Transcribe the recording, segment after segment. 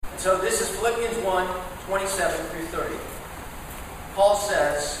So this is Philippians 1:27 through 30. Paul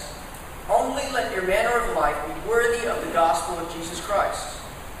says, "Only let your manner of life be worthy of the gospel of Jesus Christ,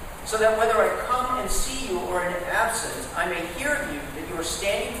 so that whether I come and see you or in absence, I may hear of you that you are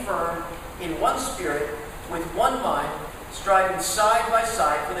standing firm in one spirit, with one mind, striving side by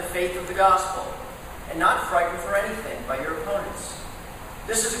side for the faith of the gospel, and not frightened for anything by your opponents.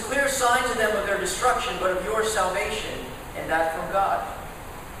 This is a clear sign to them of their destruction, but of your salvation, and that from God.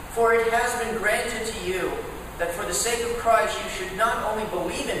 For it has been granted to you that for the sake of Christ you should not only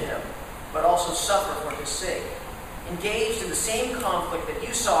believe in him, but also suffer for his sake, engaged in the same conflict that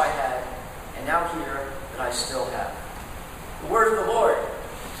you saw I had, and now hear that I still have." The word of the Lord.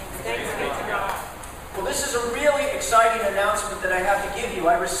 Thanks be to God. Well, this is a really exciting announcement that I have to give you.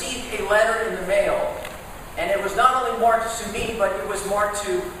 I received a letter in the mail, and it was not only marked to me, but it was marked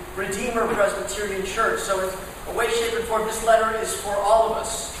to Redeemer Presbyterian Church. So in a way, shape, and form, this letter is for all of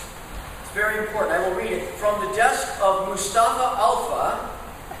us. It's very important. I will read it. From the desk of Mustafa Alfa,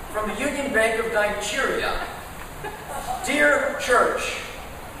 from the Union Bank of Nigeria. Dear Church,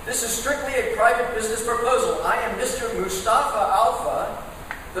 this is strictly a private business proposal. I am Mr. Mustafa Alfa,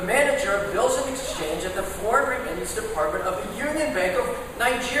 the manager of Bills and Exchange at the Foreign Remittance Department of the Union Bank of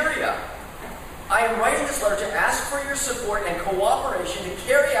Nigeria. I am writing this letter to ask for your support and cooperation to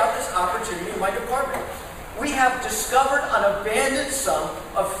carry out this opportunity in my department. We have discovered an abandoned sum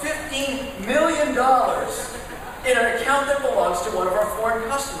of $15 million in an account that belongs to one of our foreign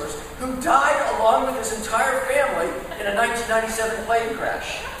customers, who died along with his entire family in a 1997 plane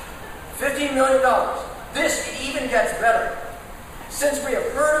crash. $15 million. This even gets better. Since we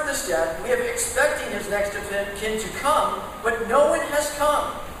have heard of this death, we have been expecting his next of kin to come, but no one has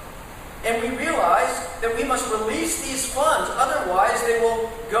come. And we realize that we must release these funds, otherwise they will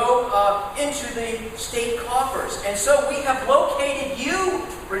go into the state coffers. And so we have located you,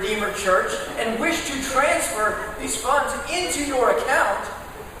 Redeemer Church, and wish to transfer these funds into your account.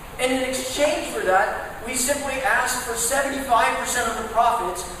 And in exchange for that, we simply ask for 75% of the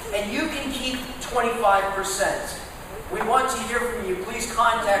profits, and you can keep 25%. We want to hear from you. Please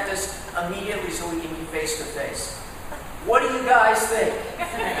contact us immediately so we can be face to face. What do you guys think?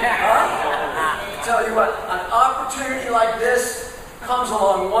 Huh? Tell you what, an opportunity like this comes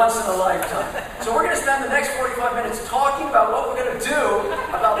along once in a lifetime. So we're going to spend the next 45 minutes talking about what we're going to do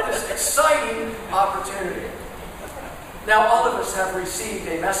about this exciting opportunity. Now, all of us have received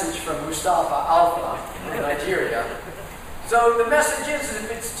a message from Mustafa Alfa in Nigeria. So the message is,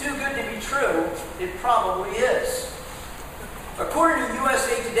 if it's too good to be true, it probably is. According to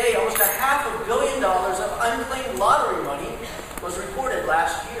USA Today, almost $500 million of unclaimed lottery money was reported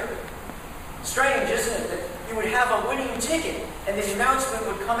last year. Strange, isn't it, that you would have a winning ticket and the announcement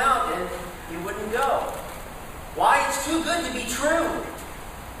would come out and you wouldn't go? Why? It's too good to be true.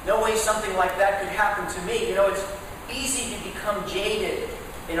 No way something like that could happen to me. You know, it's easy to become jaded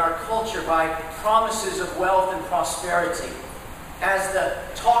in our culture by promises of wealth and prosperity, as the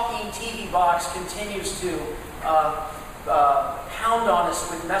talking TV box continues to pound on us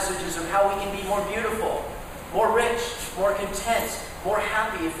with messages of how we can be more beautiful, more rich, more content, more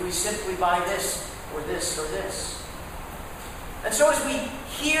happy if we simply buy this or this or this. And so as we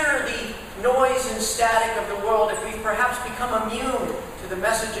hear the noise and static of the world, if we perhaps become immune to the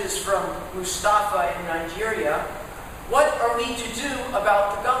messages from Mustafa in Nigeria, what are we to do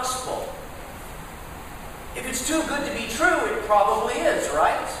about the gospel? If it's too good to be true, it probably is,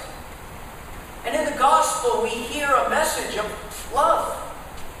 right? And in the gospel, we hear a message of love.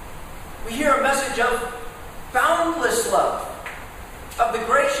 We hear a message of boundless love, of the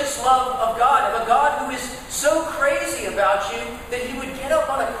gracious love of God, of a God who is so crazy about you that he would get up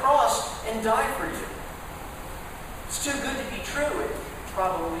on a cross and die for you. It's too good to be true. It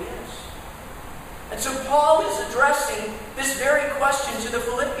probably is. And so Paul is addressing this very question to the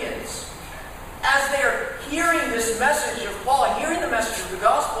Philippians. As they are hearing this message of Paul, hearing the message of the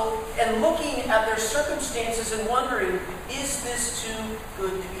gospel, and looking at their circumstances and wondering, is this too good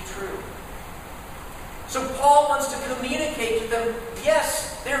to be true? So Paul wants to communicate to them,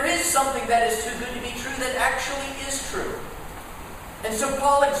 yes, there is something that is too good to be true that actually is true. And so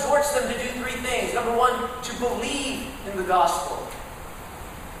Paul exhorts them to do three things. Number one, to believe in the gospel.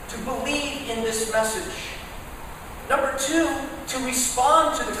 To believe in this message. Number two, to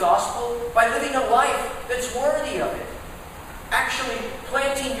respond to the gospel by living a life that's worthy of it. Actually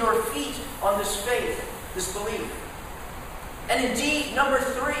planting your feet on this faith, this belief. And indeed, number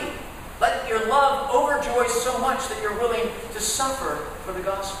three, let your love overjoy so much that you're willing to suffer for the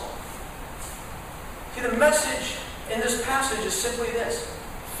gospel. See, the message in this passage is simply this.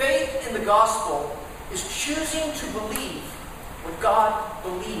 Faith in the gospel is choosing to believe what God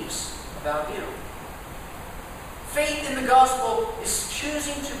believes about you. Faith in the gospel is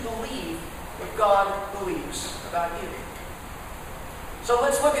choosing to believe what God believes about you. So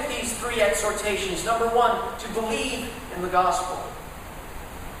let's look at these three exhortations. Number one, to believe in the gospel.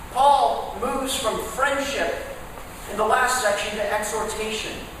 Paul moves from friendship in the last section to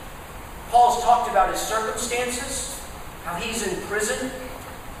exhortation. Paul's talked about his circumstances, how he's in prison.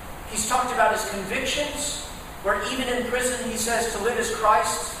 He's talked about his convictions, where even in prison he says to live is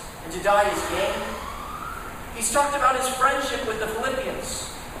Christ and to die is gain. He's talked about his friendship with the Philippians,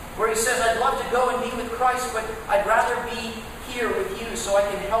 where he says, I'd love to go and be with Christ, but I'd rather be here with you so I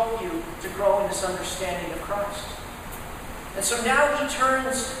can help you to grow in this understanding of Christ. And so now he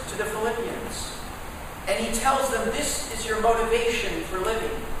turns to the Philippians, and he tells them, this is your motivation for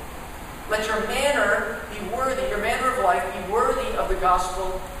living. Let your manner be worthy, your manner of life be worthy of the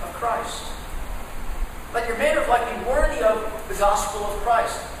gospel of Christ. Let your manner of life be worthy of the gospel of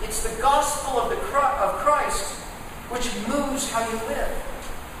Christ. It's the gospel of Christ which moves how you live.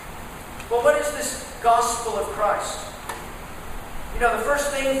 Well, what is this gospel of Christ? You know, the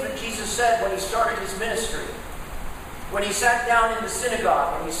first thing that Jesus said when he started his ministry, when he sat down in the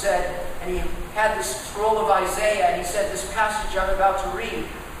synagogue and he said, and he had this scroll of Isaiah, and he said, this passage I'm about to read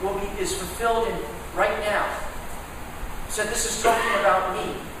is fulfilled right now. He said, this is talking about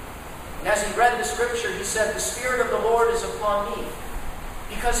me. And as he read the scripture, he said, the Spirit of the Lord is upon me,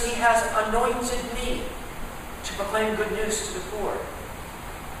 because he has anointed me to proclaim good news to the poor.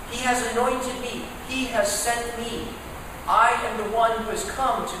 He has anointed me. He has sent me. I am the one who has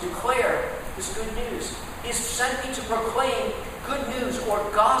come to declare this good news. He has sent me to proclaim good news or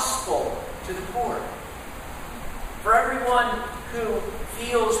gospel to the poor. For everyone who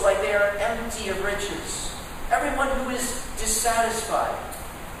feels like they are empty of riches, everyone who is dissatisfied,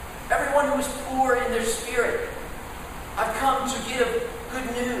 everyone who is poor in their spirit, I've come to give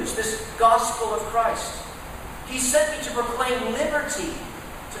good news, this gospel of Christ. He sent me to proclaim liberty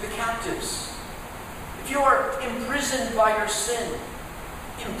to the captives. If you are imprisoned by your sin,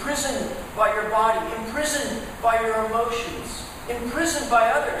 imprisoned by your body, imprisoned by your emotions, imprisoned by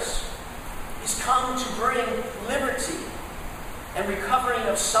others, He's come to bring liberty and recovering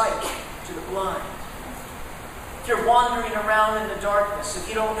of sight to the blind. If you're wandering around in the darkness, if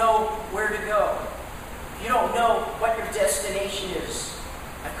you don't know where to go, if you don't know what your destination is,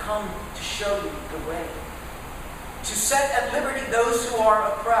 I've come to show you the way. To set at liberty those who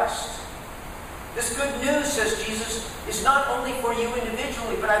are oppressed. This good news, says Jesus, is not only for you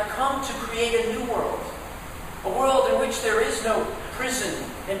individually, but I've come to create a new world. A world in which there is no prison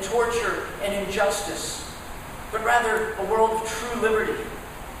and torture and injustice, but rather a world of true liberty,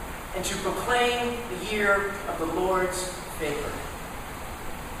 and to proclaim the year of the Lord's favor.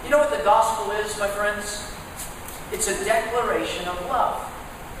 You know what the gospel is, my friends? It's a declaration of love.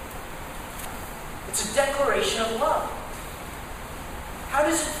 It's a declaration of love. How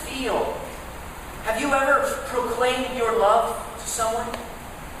does it feel? Have you ever proclaimed your love to someone?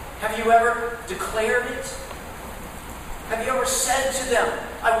 Have you ever declared it? Have you ever said to them,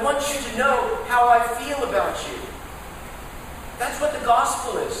 I want you to know how I feel about you? That's what the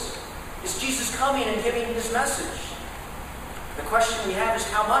gospel is. Is Jesus coming and giving his message. The question we have is,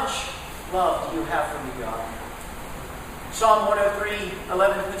 how much love do you have for me, God? Psalm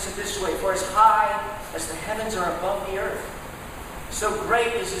 103:11 puts it this way, for as high as the heavens are above the earth, so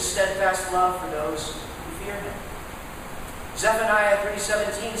great is his steadfast love for those who fear him. Zephaniah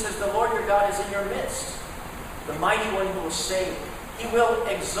 3:17 says, the Lord your God is in your midst, the mighty one who will save. He will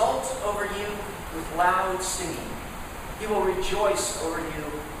exult over you with loud singing. He will rejoice over you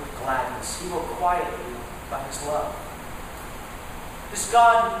with gladness. He will quiet you by his love. This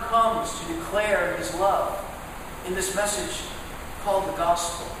God who comes to declare his love in this message called the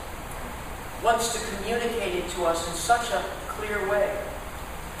gospel wants to communicate it to us in such a clear way.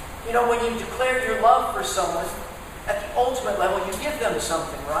 You know, when you declare your love for someone, at the ultimate level, you give them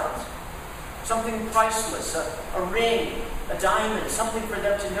something, right? Something priceless, a ring, a diamond, something for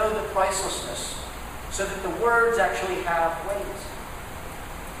them to know the pricelessness, so that the words actually have weight.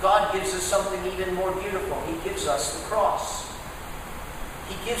 God gives us something even more beautiful. He gives us the cross.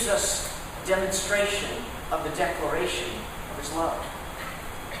 He gives us a demonstration of the declaration of his love.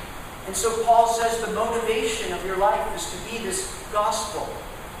 And so Paul says the motivation of your life is to be this gospel,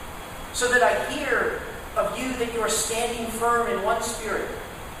 so that I hear of you that you are standing firm in one spirit,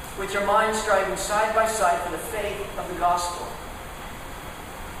 with your minds striving side by side for the faith of the gospel.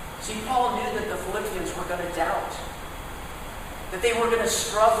 See, Paul knew that the Philippians were going to doubt, that they were going to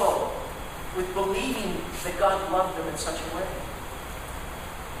struggle with believing that God loved them in such a way.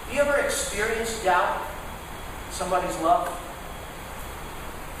 Have you ever experienced doubt in somebody's love?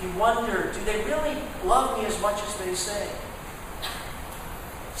 You wonder, do they really love me as much as they say?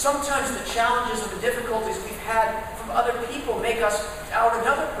 Sometimes the challenges and the difficulties we've had from other people make us doubt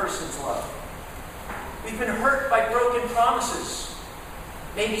another person's love. We've been hurt by broken promises.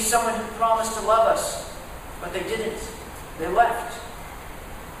 Maybe someone who promised to love us, but they didn't. They left.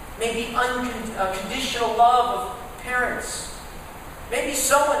 Maybe unconditional love of parents. Maybe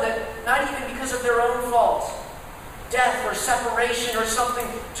someone that, not even because of their own fault, death or separation or something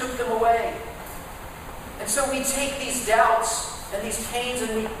took them away. And so we take these doubts and these pains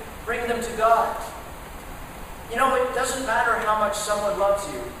and we bring them to God. You know, it doesn't matter how much someone loves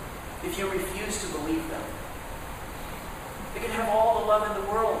you if you refuse to believe them. They can have all the love in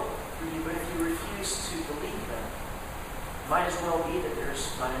the world for you, but if you refuse to believe them, it might as well be that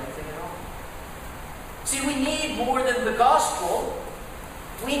there's not anything at all. See, we need more than the gospel.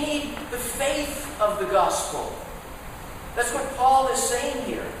 We need the faith of the gospel. That's what Paul is saying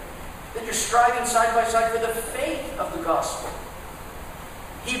here. That you're striving side by side for the faith of the gospel.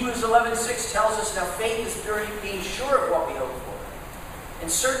 Hebrews 11:6 tells us, now faith is being sure of what we hope for, and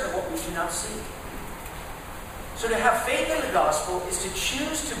certain of what we do not see. So to have faith in the gospel is to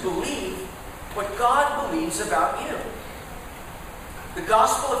choose to believe what God believes about you. The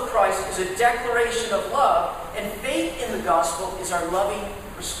gospel of Christ is a declaration of love, and faith in the gospel is our loving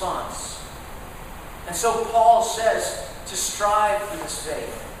response. And so Paul says to strive for this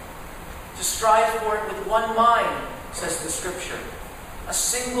faith. To strive for it with one mind, says the Scripture. A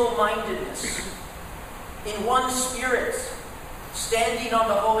single-mindedness. In one spirit. Standing on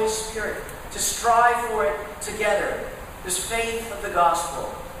the Holy Spirit. To strive for it together. This faith of the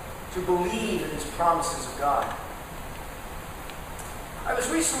gospel. To believe in these promises of God. I was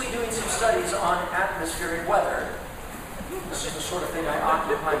recently doing some studies on atmosphere and weather. This is the sort of thing I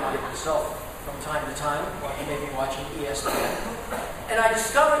occupy myself from time to time, while you may be watching ESPN. And I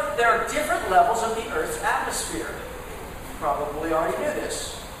discovered there are different levels of the Earth's atmosphere. You probably already knew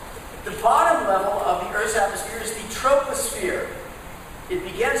this. The bottom level of the Earth's atmosphere is the troposphere. It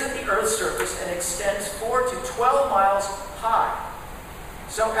begins at the Earth's surface and extends 4 to 12 miles high.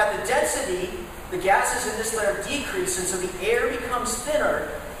 So at the density, the gases in this layer decrease, and so the air becomes thinner,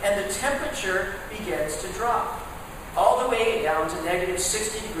 and the temperature begins to drop. All the way down to negative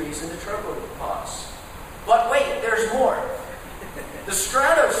 60 degrees in the tropopause. But wait, there's more. The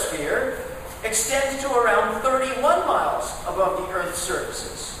stratosphere extends to around 31 miles above the Earth's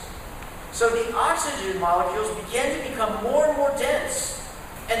surfaces. So the oxygen molecules begin to become more and more dense,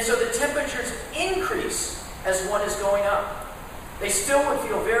 and so the temperatures increase as one is going up. They still would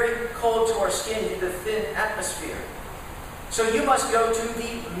feel very cold to our skin due to the thin atmosphere. So you must go to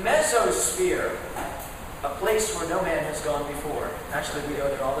the mesosphere, a place where no man has gone before. Actually, we go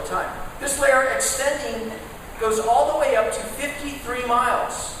there all the time. This layer extending goes all the way up to 53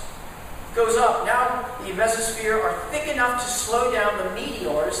 miles. Goes up. Now, the mesosphere are thick enough to slow down the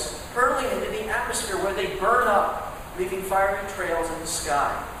meteors hurtling into the atmosphere where they burn up, leaving fiery trails in the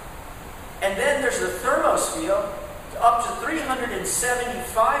sky. And then there's the thermosphere, up to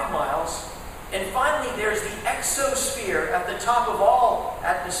 375 miles. And finally, there's the exosphere at the top of all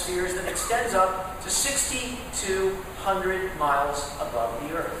atmospheres that extends up to 6,200 miles above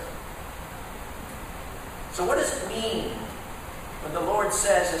the Earth. So what does it mean when the Lord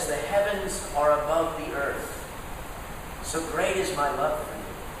says, as the heavens are above the earth, so great is my love for you?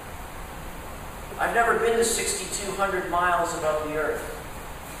 I've never been to 6,200 miles above the earth.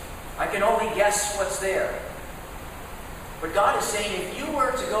 I can only guess what's there. But God is saying, if you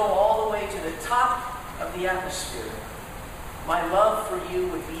were to go all the way to the top of the atmosphere, my love for you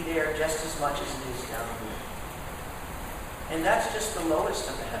would be there just as much as it is down here. And that's just the lowest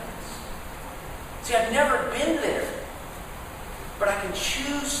of the heavens. See, I've never been there, but I can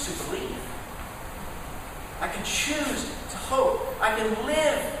choose to believe. I can choose to hope. I can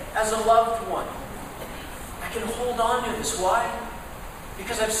live as a loved one. I can hold on to this. Why?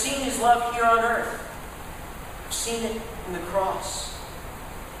 Because I've seen His love here on earth. I've seen it in the cross.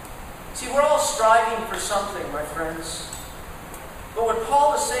 See, we're all striving for something, my friends. But what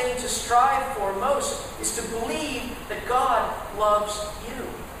Paul is saying to strive for most is to believe that God loves you.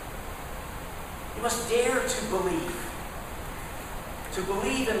 You must dare to believe. To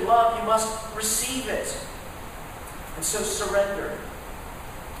believe in love, you must receive it. And so surrender.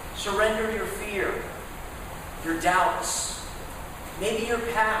 Surrender your fear, your doubts, maybe your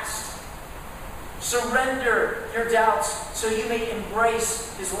past. Surrender your doubts so you may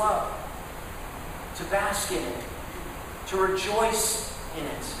embrace His love. To bask in it. To rejoice in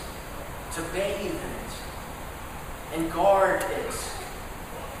it. To bathe in it. And guard it.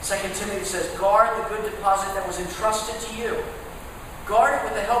 2 Timothy says, guard the good deposit that was entrusted to you. Guard it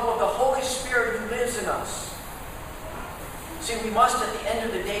with the help of the Holy Spirit who lives in us. See, we must at the end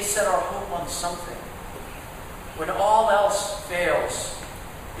of the day set our hope on something. When all else fails,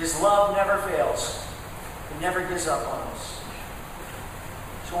 His love never fails. He never gives up on us.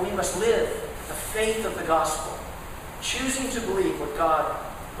 So we must live the faith of the gospel, choosing to believe what God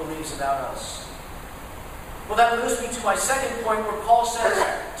believes about us. Well, that moves me to my second point, where Paul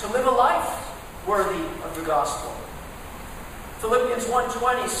says to live a life worthy of the gospel. Philippians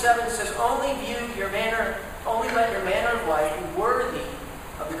 1:27 says, only let your manner of life be worthy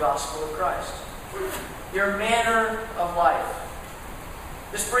of the gospel of Christ. Your manner of life.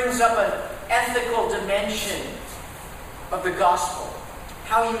 This brings up an ethical dimension of the gospel.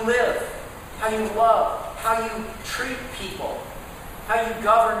 How you live, how you love, how you treat people, how you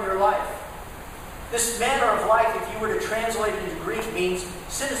govern your life. This manner of life, if you were to translate it into Greek, means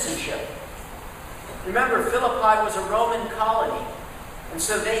citizenship. Remember, Philippi was a Roman colony, and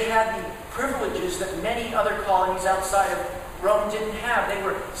so they had the privileges that many other colonies outside of Rome didn't have. They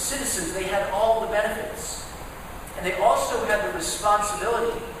were citizens. They had all the benefits. And they also had the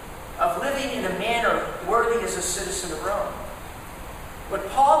responsibility of living in a manner worthy as a citizen of Rome. What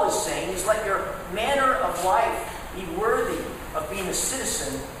Paul is saying is, let your manner of life be worthy of being a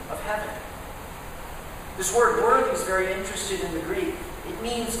citizen of heaven. This word worthy is very interesting in the Greek. It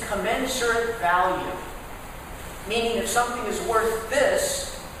means commensurate value. Meaning, if something is worth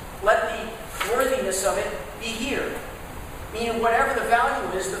this, let the worthiness of it be here. Meaning, whatever the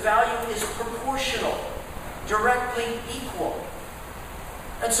value is proportional, directly equal.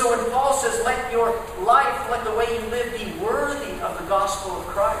 And so when Paul says, let your life, let the way you live be worthy of the gospel of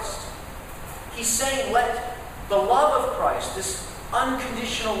Christ, he's saying, let the love of Christ, this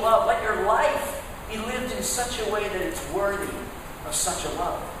unconditional love, let your life be lived in such a way that it's worthy of such a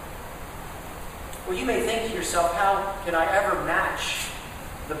love. Well, you may think to yourself, how can I ever match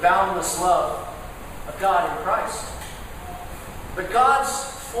the boundless love of God in Christ? But God's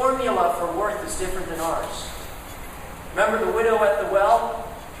formula for worth is different than ours. Remember the widow at the well?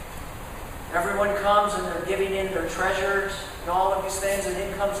 Everyone comes and they're giving in their treasures and all of these things, and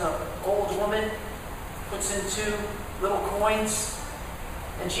in comes an old woman, puts in 2 little coins,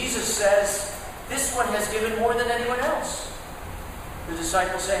 and Jesus says, this one has given more than anyone else. The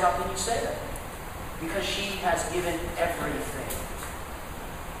disciples say, how can you say that? Because she has given everything.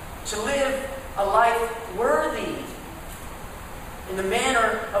 To live a life worthy, in the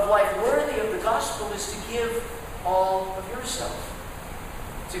manner of life worthy of the gospel, is to give all of yourself.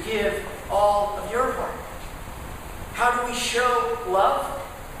 To give all of your heart. How do we show love?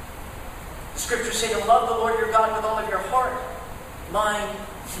 The scriptures say to love the Lord your God with all of your heart, mind,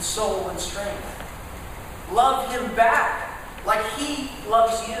 and soul, and strength. Love Him back like He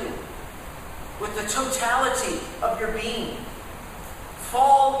loves you, with the totality of your being.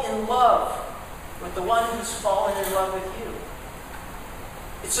 Fall in love with the one who's fallen in love with you.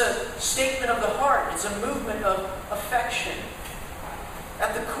 It's a statement of the heart. It's a movement of affection.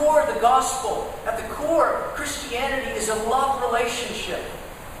 At the core of the gospel, at the core, Christianity is a love relationship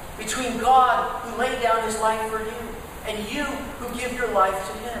between God, who laid down His life for you, and you, who give your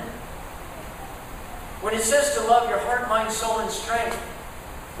life to Him. When it says to love your heart, mind, soul, and strength,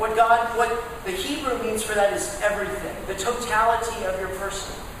 what the Hebrew means for that is everything, the totality of your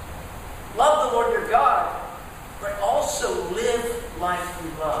person. Love the Lord your God, but also live life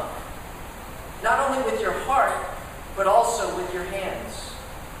in love. Not only with your heart, but also with your hands.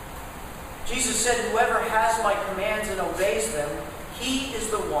 Jesus said, whoever has my commands and obeys them, he is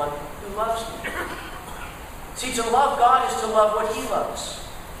the one who loves me. See, to love God is to love what He loves.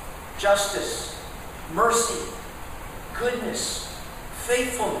 Justice, mercy, goodness,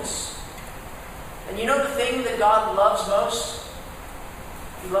 faithfulness. And you know the thing that God loves most?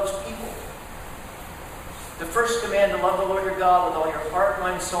 He loves people. The first command, to love the Lord your God with all your heart,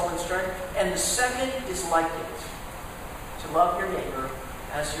 mind, soul, and strength. And the second is like it, to love your neighbor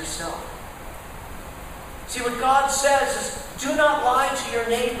as yourself. See, what God says is, do not lie to your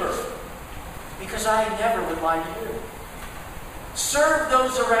neighbor, because I never would lie to you. Serve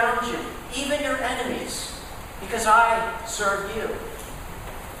those around you, even your enemies, because I serve you.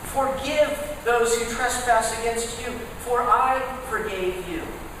 Forgive those who trespass against you, for I forgave you.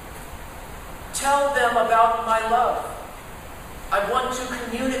 Tell them about my love. I want to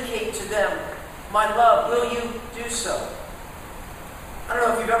communicate to them my love. Will you do so? I don't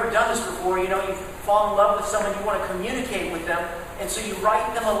know if you've ever done this before. You know, you fall in love with someone, you want to communicate with them, and so you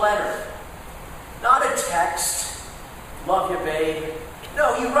write them a letter. Not a text, love you, babe.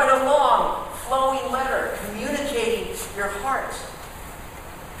 No, you write a long, flowing letter, communicating your heart.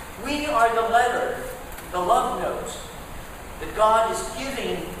 We are the letter, the love note that God is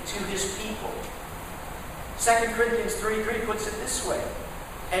giving to his people. 2 Corinthians 3:3 puts it this way,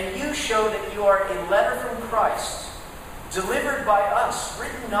 "And you show that you are a letter from Christ, delivered by us,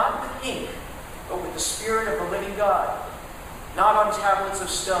 written not with ink, but with the Spirit of the living God, not on tablets of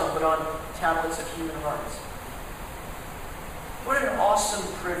stone, but on tablets of human hearts." What an awesome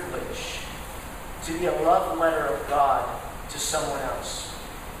privilege to be a love letter of God to someone else,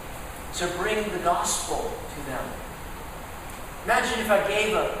 to bring the gospel to them. Imagine if I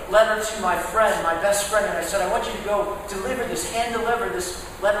gave a letter to my friend, my best friend, and I said, "I want you to go hand deliver this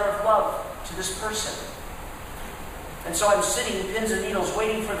letter of love to this person." And so I'm sitting in pins and needles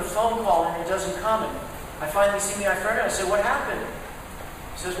waiting for the phone call, and it doesn't come. And I finally see my friend, and I say, "What happened?"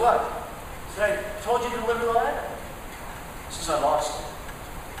 He says, "What?" I said, "I told you to deliver the letter." He says, "I lost it."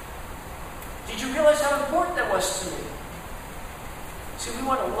 Did you realize how important that was to me? See, we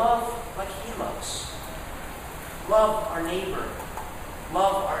want to love like he loves. Love our neighbor.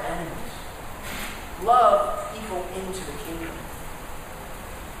 Love our enemies. Love people into the kingdom.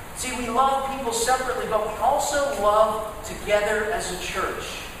 See, we love people separately, but we also love together as a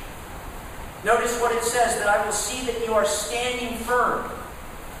church. Notice what it says, that I will see that you are standing firm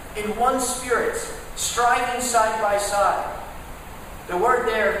in one spirit, striving side by side. The word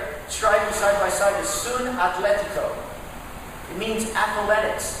there, striving side by side, is sun athletico. It means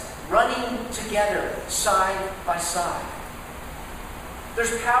athletics, running together side by side.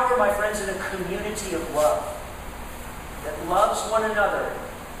 There's power, my friends, in a community of love that loves one another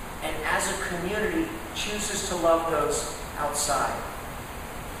and as a community chooses to love those outside.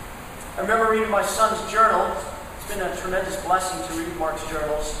 I remember reading my son's journal. It's been a tremendous blessing to read Mark's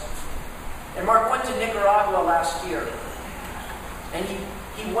journals. And Mark went to Nicaragua last year. And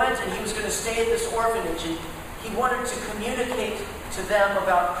he went and he was going to stay at this orphanage, and he wanted to communicate to them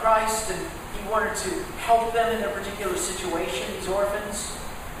about Christ, and he wanted to help them in their particular situation, these orphans.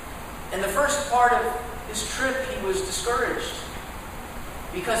 And the first part of his trip, he was discouraged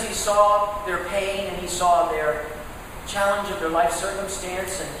because he saw their pain and he saw their challenge of their life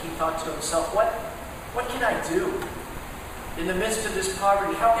circumstance, and he thought to himself, what can I do in the midst of this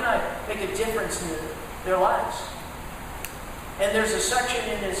poverty? How can I make a difference in their lives? And there's a section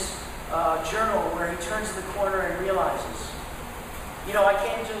in his journal where he turns the corner and realizes, I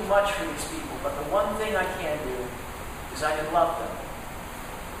can't do much for these people, but the one thing I can do is I can love them.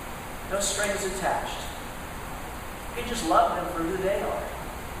 No strings attached. I can just love them for who they are.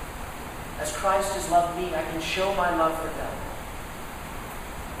 As Christ has loved me, I can show my love for them.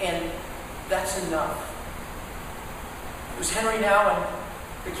 And that's enough. It was Henry Nouwen,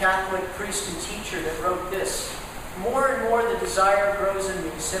 the Catholic priest and teacher, that wrote this: "More and more the desire grows in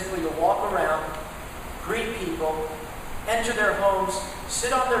me simply to walk around, greet people, enter their homes,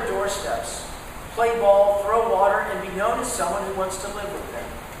 sit on their doorsteps, play ball, throw water, and be known as someone who wants to live with them.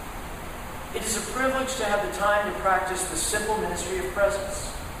 It is a privilege to have the time to practice the simple ministry of presence.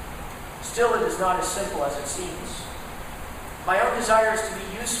 Still, it is not as simple as it seems. My own desire is to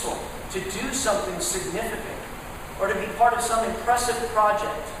be useful, to do something significant, or to be part of some impressive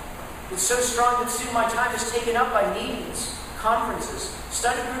project. It's so strong that soon my time is taken up by meetings, conferences,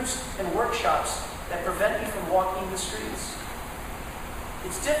 study groups, and workshops that prevent me from walking the streets.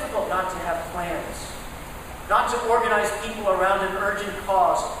 It's difficult not to have plans, not to organize people around an urgent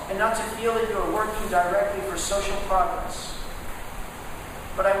cause, and not to feel that you are working directly for social progress.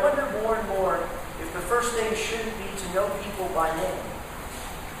 But I wonder more and more if the first thing shouldn't be to know people by name,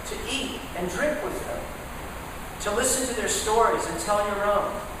 to eat and drink with them, to listen to their stories and tell your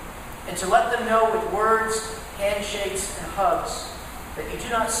own, and to let them know with words, handshakes, and hugs that you do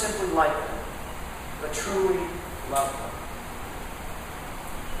not simply like them, but truly love them.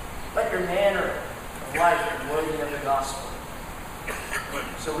 Let your manner of life be worthy of the gospel.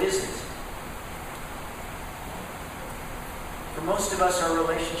 So is it. For most of us, our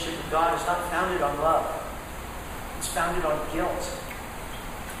relationship with God is not founded on love. It's founded on guilt.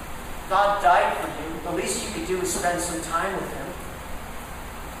 God died for you. The least you could do is spend some time with Him.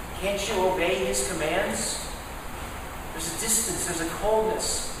 Can't you obey His commands? There's a distance, there's a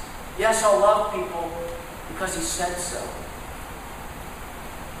coldness. Yes, I'll love people because He said so.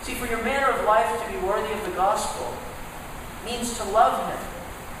 See, for your manner of life to be worthy of the gospel means to love Him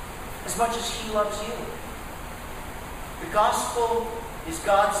as much as He loves you. The gospel is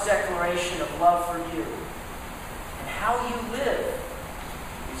God's declaration of love for you. And how you live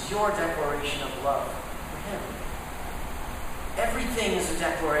is your declaration of love for Him. Everything is a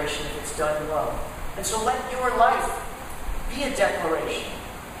declaration if it's done in love. And so let your life be a declaration.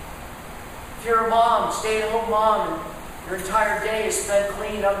 If you're a mom, stay-at-home mom, and your entire day is spent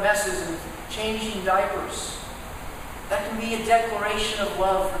cleaning up messes and changing diapers, That can be a declaration of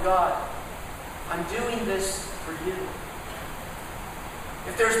love for God. I'm doing this for you.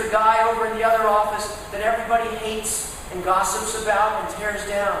 If there's the guy over in the other office that everybody hates and gossips about and tears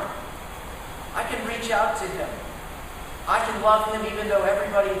down, I can reach out to him. I can love him even though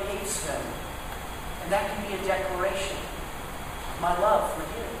everybody hates him. And that can be a declaration of my love for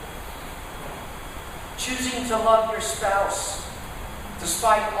you. Choosing to love your spouse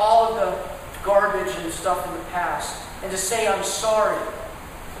despite all of the garbage and stuff in the past, and to say, I'm sorry,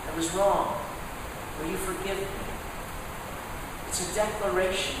 I was wrong. Will you forgive me? It's a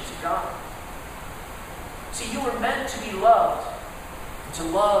declaration to God. See, you were meant to be loved, and to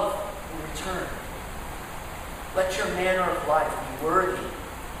love in return. Let your manner of life be worthy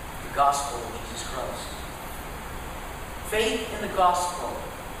of the gospel of Jesus Christ. Faith in the gospel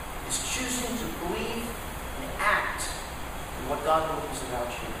is choosing to believe and act in what God believes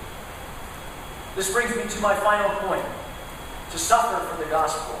about you. This brings me to my final point, to suffer for the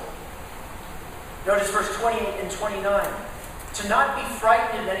gospel. Notice verse 28 and 29. To not be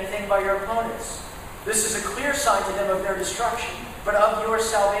frightened at anything by your opponents. This is a clear sign to them of their destruction, but of your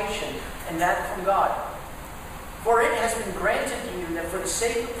salvation, and that from God. For it has been granted to you that for the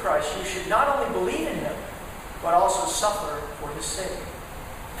sake of Christ you should not only believe in him, but also suffer for his sake.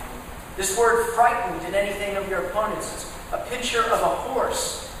 This word frightened in anything of your opponents is a picture of a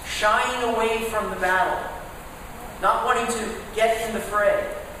horse shying away from the battle, not wanting to get in the fray.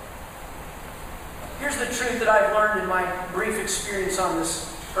 Here's the truth that I've learned in my brief experience on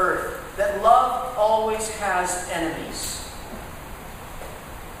this earth, that love always has enemies.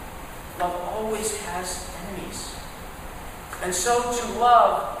 Love always has enemies. And so to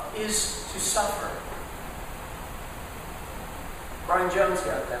love is to suffer. Brian Jones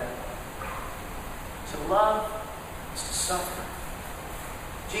got that. To love is to suffer.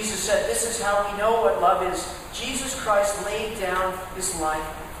 Jesus said, this is how we know what love is. Jesus Christ laid down his life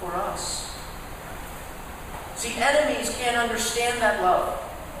for us. See, enemies can't understand that love.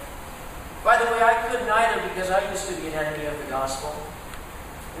 By the way, I couldn't either, because I used to be an enemy of the gospel.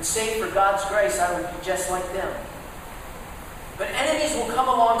 And save for God's grace, I would be just like them. But enemies will come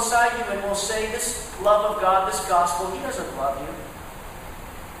alongside you and will say, this love of God, this gospel, he doesn't love you.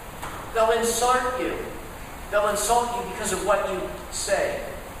 They'll insult you. They'll insult you because of what you say.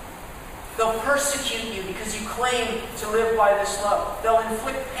 They'll persecute you because you claim to live by this love. They'll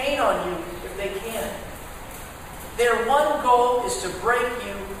inflict pain on you if they can. Their one goal is to break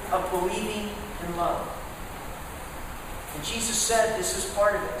you of believing in love. And Jesus said this is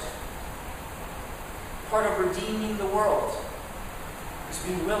part of it. Part of redeeming the world is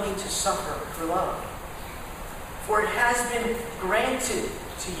being willing to suffer for love. For it has been granted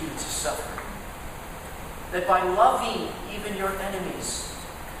to you to suffer, that by loving even your enemies,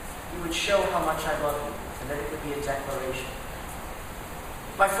 you would show how much I love you, and that it would be a declaration.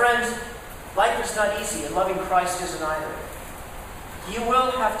 My friends, life is not easy, and loving Christ isn't either. You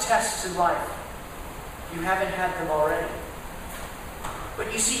will have tests in life. You haven't had them already.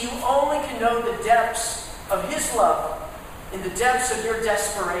 But you see, you only can know the depths of his love in the depths of your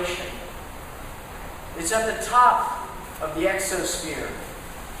desperation. It's at the top of the exosphere,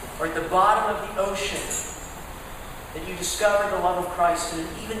 or at the bottom of the ocean, that you discover the love of Christ in an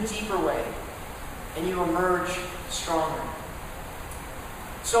even deeper way, and you emerge stronger.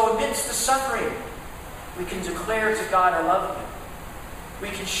 So amidst the suffering, we can declare to God, I love you.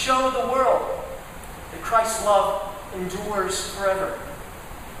 We can show the world that Christ's love endures forever.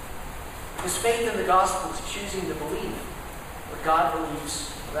 Because faith in the gospel is choosing to believe what God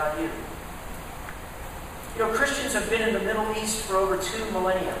believes about you. You know, Christians have been in the Middle East for over 2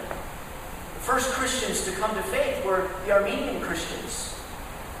 millennia. The first Christians to come to faith were the Armenian Christians.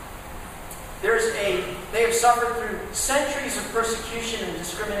 They have suffered through centuries of persecution and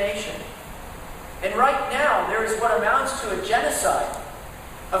discrimination. And right now, there is what amounts to a genocide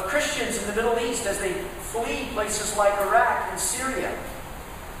of Christians in the Middle East as they flee places like Iraq and Syria.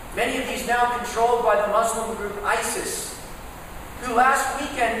 Many of these now controlled by the Muslim group ISIS, who last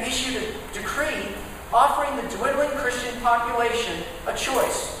weekend issued a decree offering the dwindling Christian population a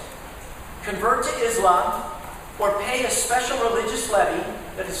choice: convert to Islam or pay a special religious levy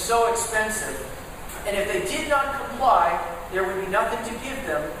that is so expensive. And if they did not comply, there would be nothing to give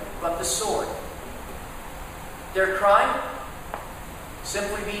them but the sword. Their crime?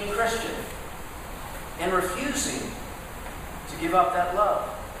 Simply being Christian and refusing to give up that love.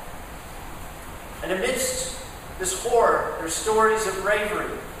 And amidst this horror, there are stories of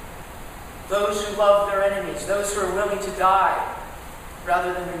bravery. Those who love their enemies, those who are willing to die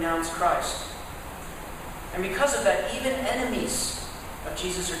rather than renounce Christ. And because of that, even enemies of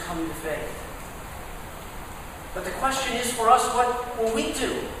Jesus are coming to faith. But the question is for us, what will we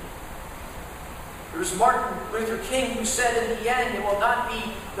do? There's Martin Luther King who said in the end, it will not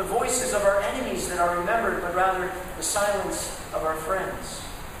be the voices of our enemies that are remembered, but rather the silence of our friends.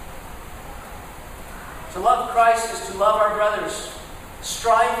 To love Christ is to love our brothers,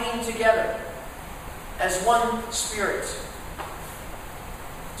 striving together as one spirit.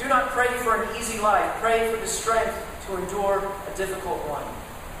 Do not pray for an easy life. Pray for the strength to endure a difficult one.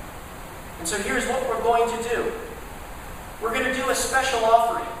 And so here's what we're going to do. We're going to do a special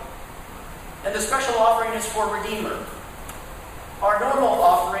offering. And the special offering is for Redeemer. Our normal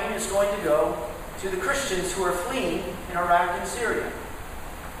offering is going to go to the Christians who are fleeing in Iraq and Syria.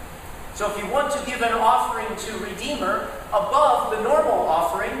 So if you want to give an offering to Redeemer above the normal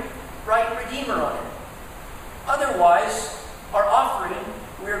offering, write Redeemer on it. Otherwise, our offering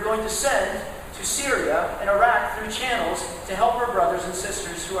we are going to send to Syria and Iraq through channels to help our brothers and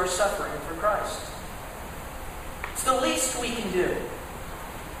sisters who are suffering for Christ. It's the least we can do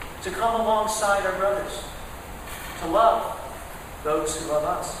to come alongside our brothers, to love those who love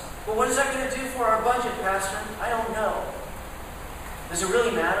us. But what is that going to do for our budget, Pastor? I don't know. Does it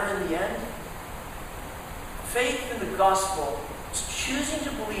really matter in the end? Faith in the gospel is choosing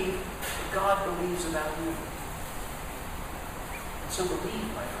to believe what God believes about you. And so believe,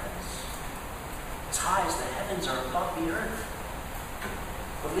 my friends, as high as the heavens are above the earth.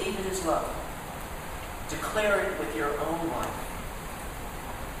 Believe in His love. Declare it with your own life.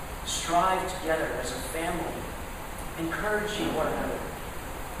 Strive together as a family, encouraging one another,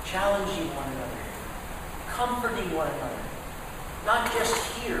 challenging one another, comforting one another, not just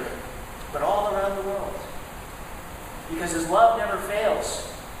here, but all around the world. Because His love never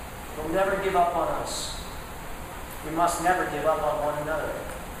fails. It will never give up on us. We must never give up on one another.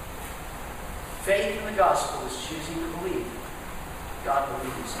 Faith in the gospel is choosing to believe God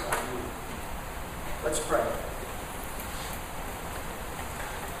believes in you. Let's pray.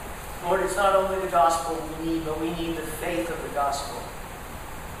 Lord, it's not only the gospel we need, but we need the faith of the gospel.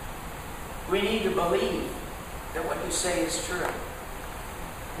 We need to believe that what you say is true.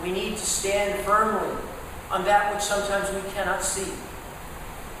 We need to stand firmly on that which sometimes we cannot see.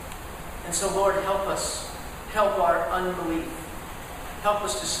 And so, Lord, help us. Help our unbelief. Help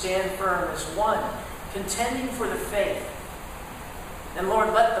us to stand firm as one, contending for the faith. And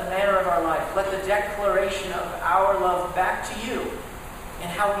Lord, let the manner of our life, let the declaration of our love back to you and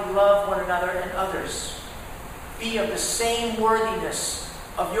how we love one another and others be of the same worthiness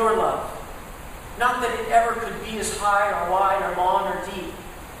of your love. Not that it ever could be as high or wide or long or deep,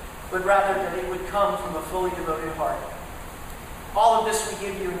 but rather that it would come from a fully devoted heart. All of this we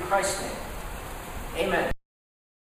give you in Christ's name. Amen.